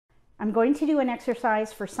I'm going to do an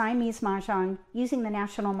exercise for Siamese Mah Jongg using the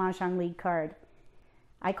National Mah Jongg League card.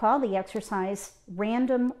 I call the exercise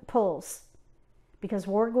random pulls because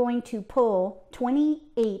we're going to pull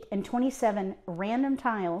 28 and 27 random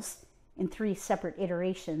tiles in 3 separate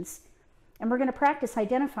iterations. And we're going to practice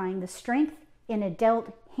identifying the strength in a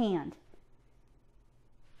dealt hand.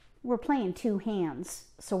 We're playing 2 hands,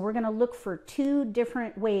 so we're going to look for 2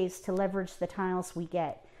 different ways to leverage the tiles we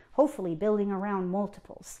get, hopefully building around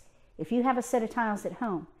multiples. If you have a set of tiles at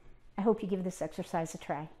home, I hope you give this exercise a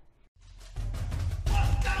try.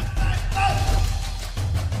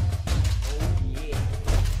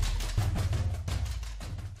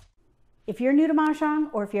 If you're new to Mah Jongg,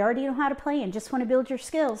 or if you already know how to play and just want to build your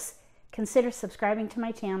skills, consider subscribing to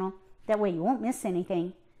my channel. That way you won't miss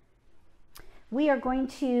anything. We are going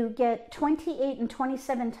to get 28 and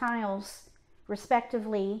 27 tiles,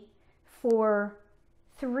 respectively, for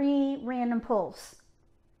 3 random pulls.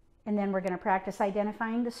 And then we're going to practice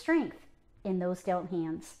identifying the strength in those dealt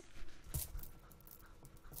hands.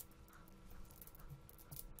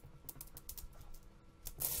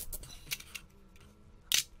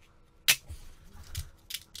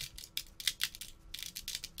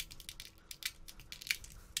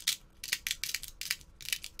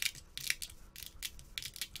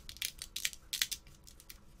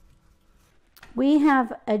 We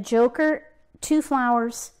have a joker, 2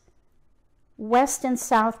 flowers, west and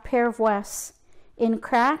south pair of wests. In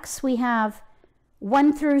cracks, we have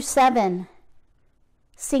 1 through 7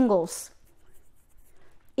 singles.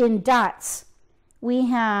 In dots, we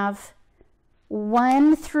have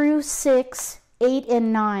 1 through 6, 8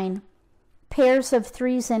 and 9, pairs of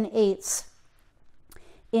 3s and 8s.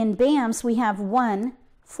 In BAMs, we have 1,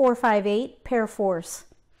 4, 5, 8, pair of 4s.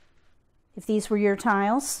 If these were your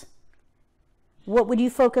tiles, what would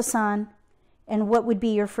you focus on, and what would be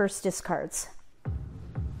your first discards?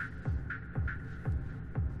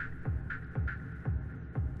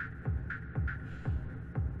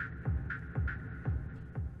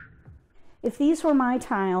 If these were my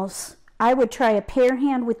tiles, I would try a pair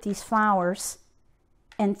hand with these flowers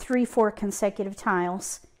and 3, 4 consecutive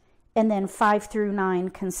tiles, and then 5 through 9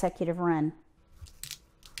 consecutive run.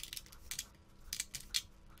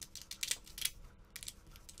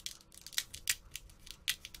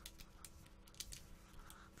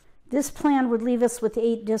 This plan would leave us with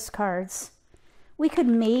 8 discards. We could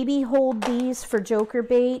maybe hold these for joker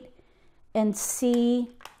bait and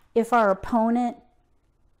see if our opponent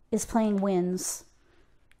is playing wins.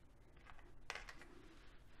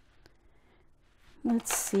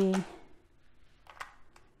 Let's see.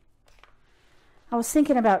 I was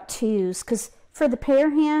thinking about 2s because for the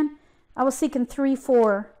pair hand, I was thinking 3,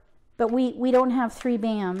 4, but we don't have 3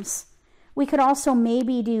 BAMs. We could also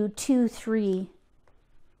maybe do 2, 3.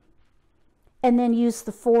 And then use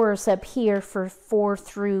the 4s up here for 4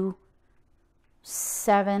 through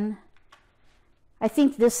 7. I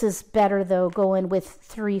think this is better though, going with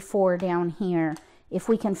 3, 4 down here, if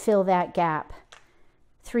we can fill that gap.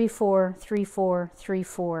 3, 4, 3, 4, 3,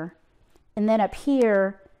 4. And then up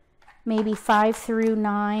here, maybe 5 through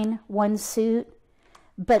 9, 1 suit.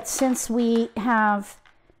 But since we have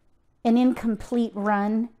an incomplete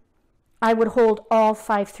run, I would hold all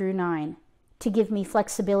 5 through 9. To give me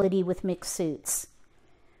flexibility with mixed suits.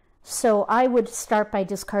 So I would start by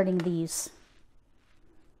discarding these.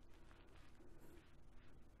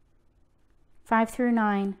 5 through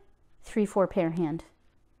 9, 3, 4 pair hand.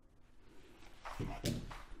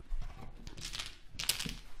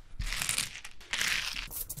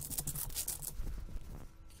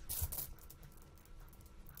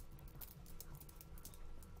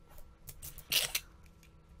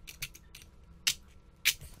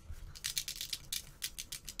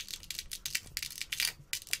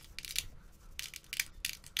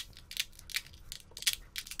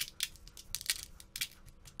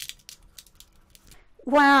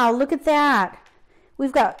 Wow, look at that.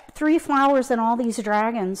 We've got 3 flowers and all these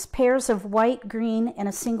dragons, pairs of white, green, and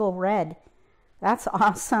a single red. That's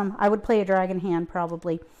awesome. I would play a dragon hand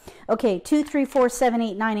probably. Okay, 2, 3, 4, 7,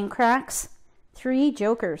 8, 9 in cracks, 3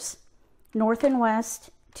 jokers. North and west,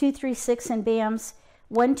 2, 3, 6 in BAMs,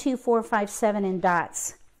 1, 2, 4, 5, 7 in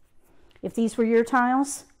dots. If these were your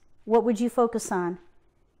tiles, what would you focus on?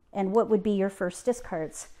 And what would be your first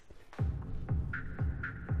discards?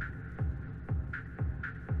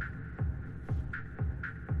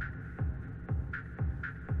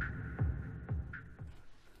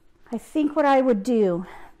 I think what I would do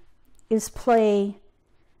is play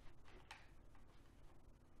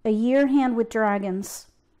a year hand with dragons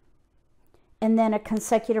and then a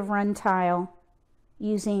consecutive run tile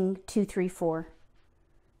using 2, 3, 4.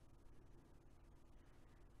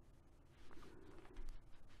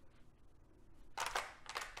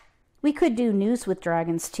 We could do news with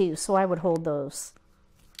dragons too, so I would hold those.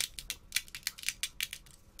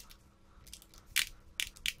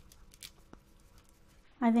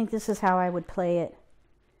 I think this is how I would play it.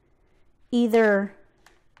 Either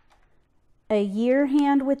a year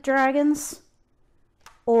hand with dragons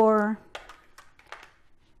or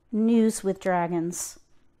news with dragons.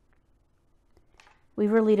 We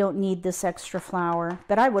really don't need this extra flower,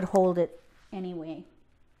 but I would hold it anyway.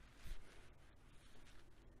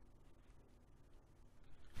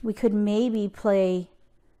 We could maybe play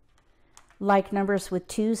like numbers with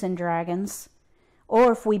twos and dragons.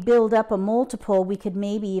 Or if we build up a multiple, we could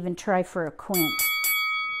maybe even try for a quint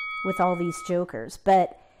with all these jokers.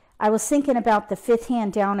 But I was thinking about the fifth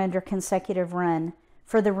hand down under consecutive run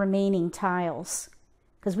for the remaining tiles.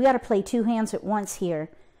 Because we got to play two hands at once here.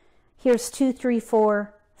 Here's 2, 3,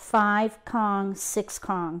 4, 5 Kong, 6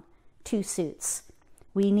 Kong, 2 suits.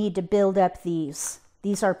 We need to build up these.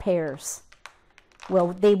 These are pairs. Well,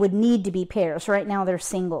 they would need to be pairs. Right now they're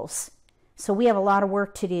singles. So we have a lot of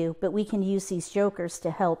work to do, but we can use these jokers to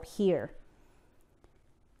help here.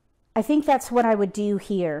 I think that's what I would do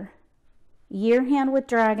here. Year hand with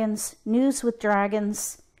dragons, news with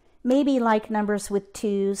dragons, maybe like numbers with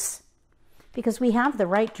twos, because we have the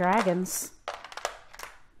right dragons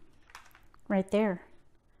right there.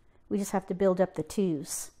 We just have to build up the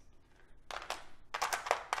twos.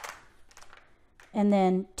 And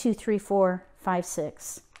then 2, 3, 4, 5,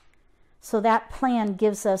 6. So that plan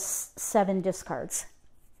gives us 7 discards,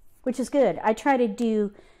 which is good. I try to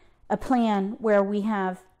do a plan where we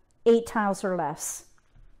have 8 tiles or less.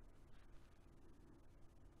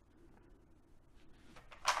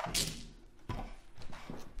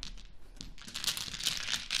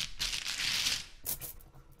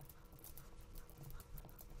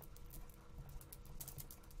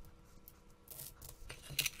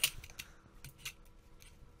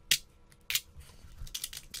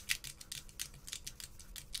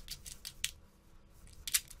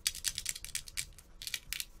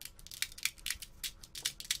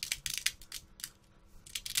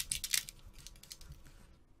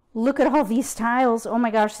 Look at all these tiles. Oh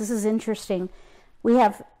my gosh, this is interesting. We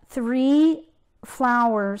have 3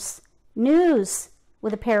 flowers, news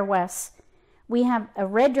with a pair west. We have a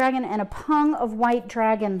red dragon and a pung of white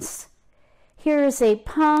dragons. Here is a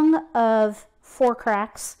pung of 4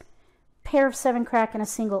 cracks, pair of 7 crack, and a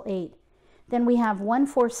single 8. Then we have 1,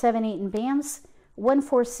 4, 7, 8 in bams, 1,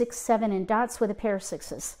 4, 6, 7 in dots with a pair of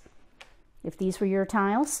 6s. If these were your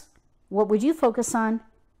tiles, what would you focus on,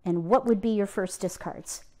 and what would be your first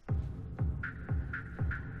discards?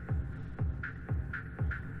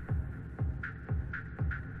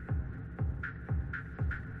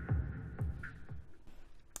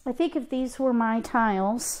 I think if these were my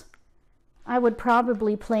tiles, I would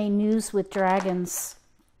probably play news with dragons.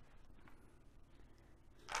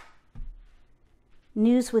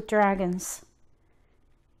 News with dragons.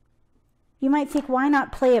 You might think, why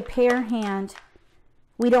not play a pair hand?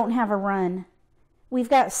 We don't have a run. We've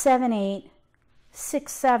got 7, 8,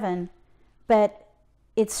 6, 7, but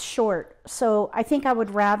it's short. So I think I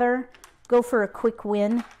would rather go for a quick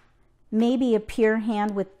win, maybe a pure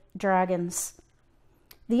hand with dragons.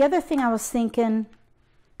 The other thing I was thinking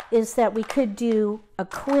is that we could do a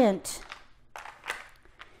quint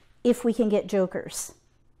if we can get jokers.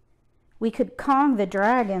 We could Kong the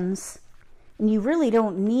dragons, and you really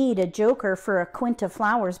don't need a joker for a quint of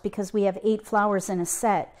flowers because we have 8 flowers in a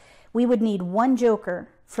set. We would need 1 joker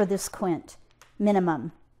for this quint,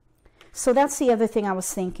 minimum. So that's the other thing I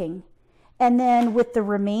was thinking. And then with the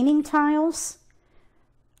remaining tiles,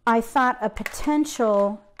 I thought a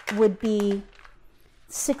potential would be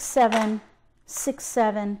 6, 7, 6,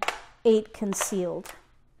 7, 8 concealed.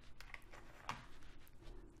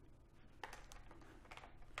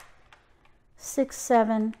 Six,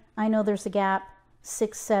 7, I know there's a gap,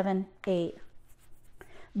 6, 7, 8.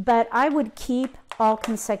 But I would keep all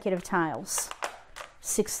consecutive tiles,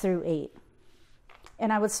 6 through 8.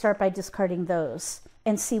 And I would start by discarding those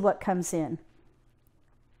and see what comes in.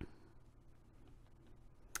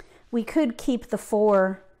 We could keep the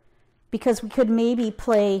 4 because we could maybe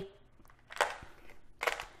play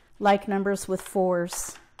like numbers with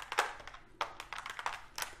 4s.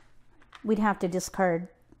 We'd have to discard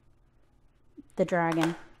the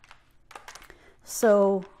dragon.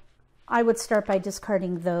 So I would start by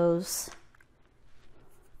discarding those.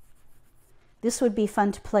 This would be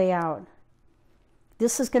fun to play out.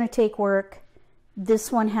 This is going to take work.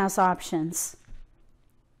 This one has options,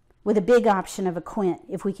 with a big option of a quint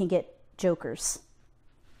if we can get jokers.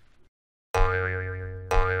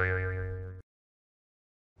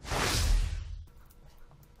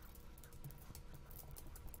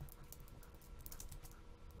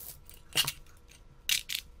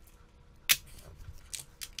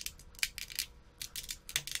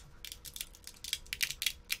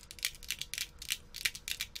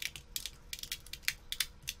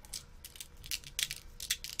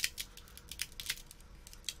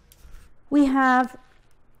 We have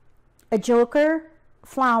a joker,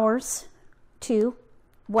 flowers, 2,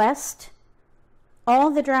 west, all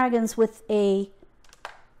the dragons with a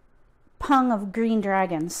pung of green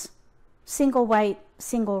dragons, single white,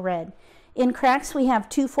 single red. In cracks we have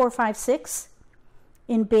 2, 4, 5, 6.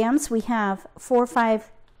 In bams we have 4,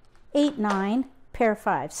 5, 8, 9, pair of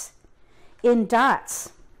fives. In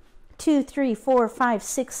dots, 2, 3, 4, 5,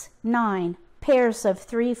 6, 9, pairs of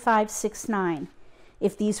 3, 5, 6, 9.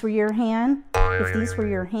 If these were your hand, if these were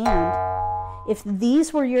your hand, if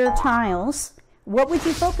these were your tiles, what would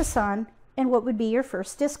you focus on and what would be your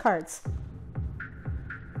first discards?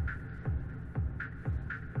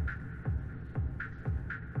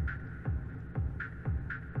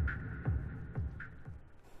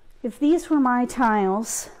 If these were my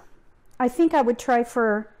tiles, I think I would try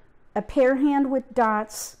for a pair hand with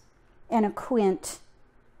dots and a quint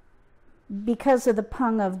because of the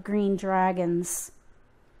pung of green dragons.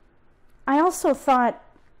 I also thought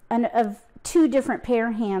of 2 different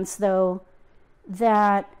pair hands though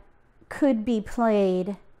that could be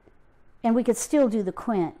played and we could still do the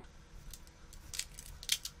quint.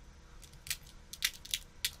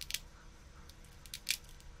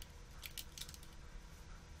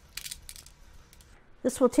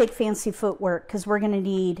 This will take fancy footwork because we're going to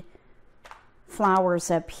need flowers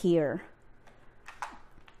up here.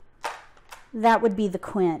 That would be the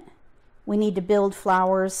quint. We need to build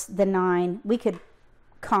flowers, the 9. We could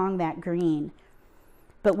Kong that green.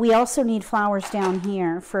 But we also need flowers down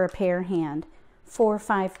here for a pair hand. 4,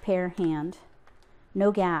 5 pair hand.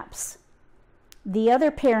 No gaps. The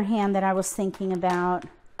other pair hand that I was thinking about,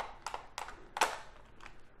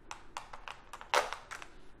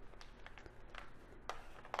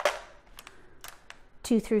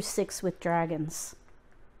 two through 6 with dragons.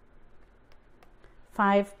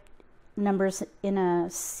 5 numbers in a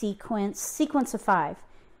sequence of 5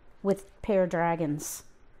 with pair dragons.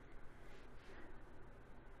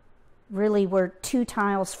 Really, we're 2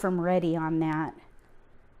 tiles from ready on that.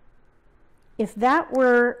 If that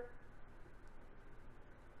were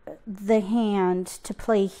the hand to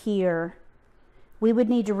play here, we would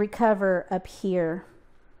need to recover up here.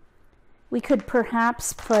 We could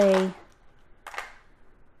perhaps play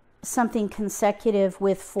something consecutive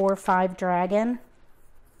with 4, 5 dragon,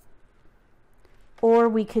 or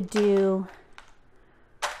we could do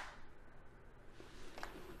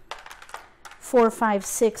 4, 5,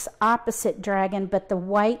 6 opposite dragon, but the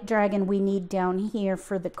white dragon we need down here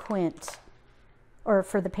for the quint or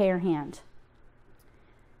for the pair hand.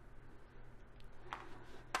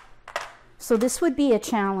 So this would be a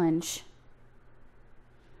challenge.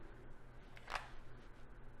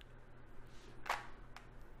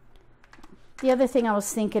 The other thing I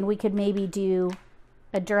was thinking, we could maybe do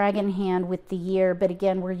a dragon hand with the year, but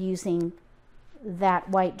again, we're using that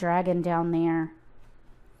white dragon down there.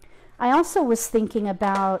 I also was thinking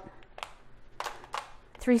about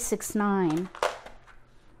 3, 6, 9.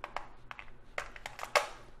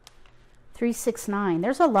 3, 6, 9.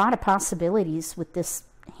 There's a lot of possibilities with this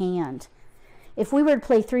hand. If we were to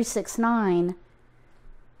play 3, 6, 9,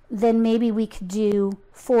 then maybe we could do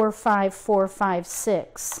 4, 5, 4, 5,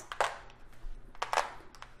 6.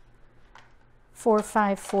 4,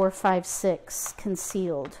 5, 4, 5, 6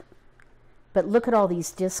 concealed. But look at all these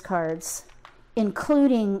discards,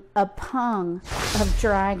 including a pung of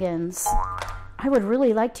dragons. I would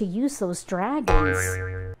really like to use those dragons.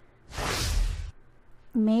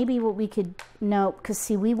 Maybe what we could, no, because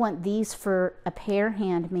see, we want these for a pair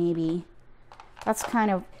hand maybe. That's kind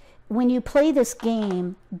of, when you play this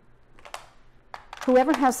game,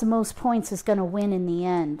 whoever has the most points is going to win in the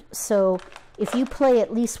end. So if you play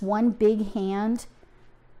at least one big hand,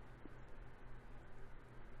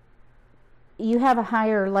 you have a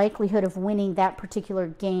higher likelihood of winning that particular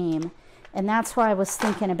game. And that's why I was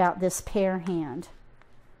thinking about this pair hand.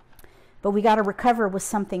 But we got to recover with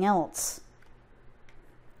something else.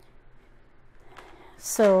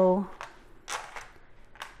 So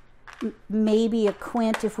maybe a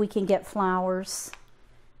quint if we can get flowers.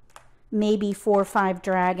 Maybe 4, 5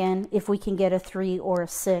 dragon if we can get a 3 or a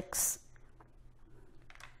 6.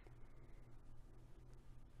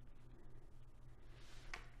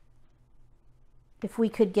 If we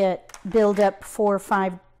could build up 4 or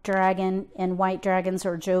 5 dragon and white dragons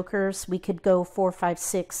or jokers, we could go 4, 5,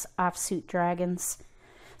 6 offsuit dragons.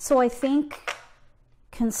 So I think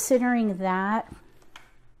considering that,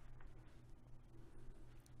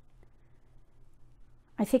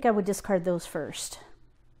 I think I would discard those first.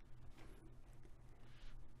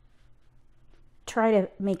 Try to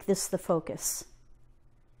make this the focus.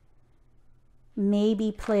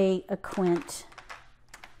 Maybe play a quint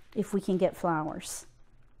if we can get flowers.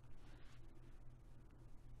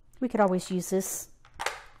 We could always use this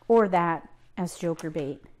or that as joker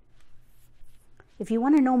bait. If you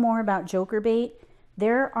want to know more about joker bait,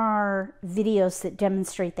 there are videos that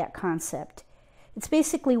demonstrate that concept. It's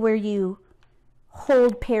basically where you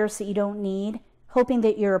hold pairs that you don't need, hoping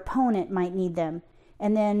that your opponent might need them.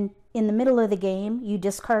 And then in the middle of the game, you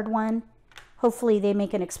discard one. Hopefully they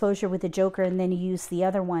make an exposure with a joker, and then you use the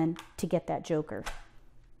other one to get that joker.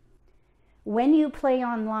 When you play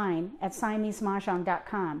online at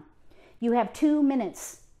SiameseMahJongg.com, you have 2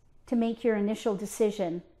 minutes to make your initial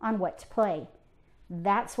decision on what to play.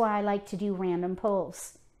 That's why I like to do random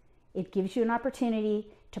pulls. It gives you an opportunity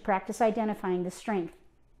to practice identifying the strength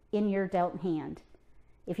in your dealt hand.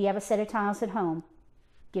 If you have a set of tiles at home,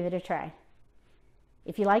 give it a try.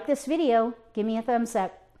 If you like this video, give me a thumbs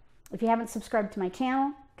up. If you haven't subscribed to my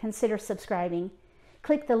channel, consider subscribing.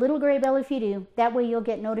 Click the little gray bell if you do. That way you'll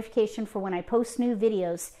get notification for when I post new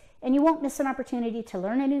videos, and you won't miss an opportunity to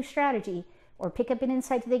learn a new strategy or pick up an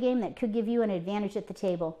insight to the game that could give you an advantage at the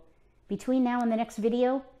table. Between now and the next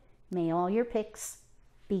video, may all your picks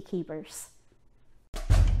be keepers.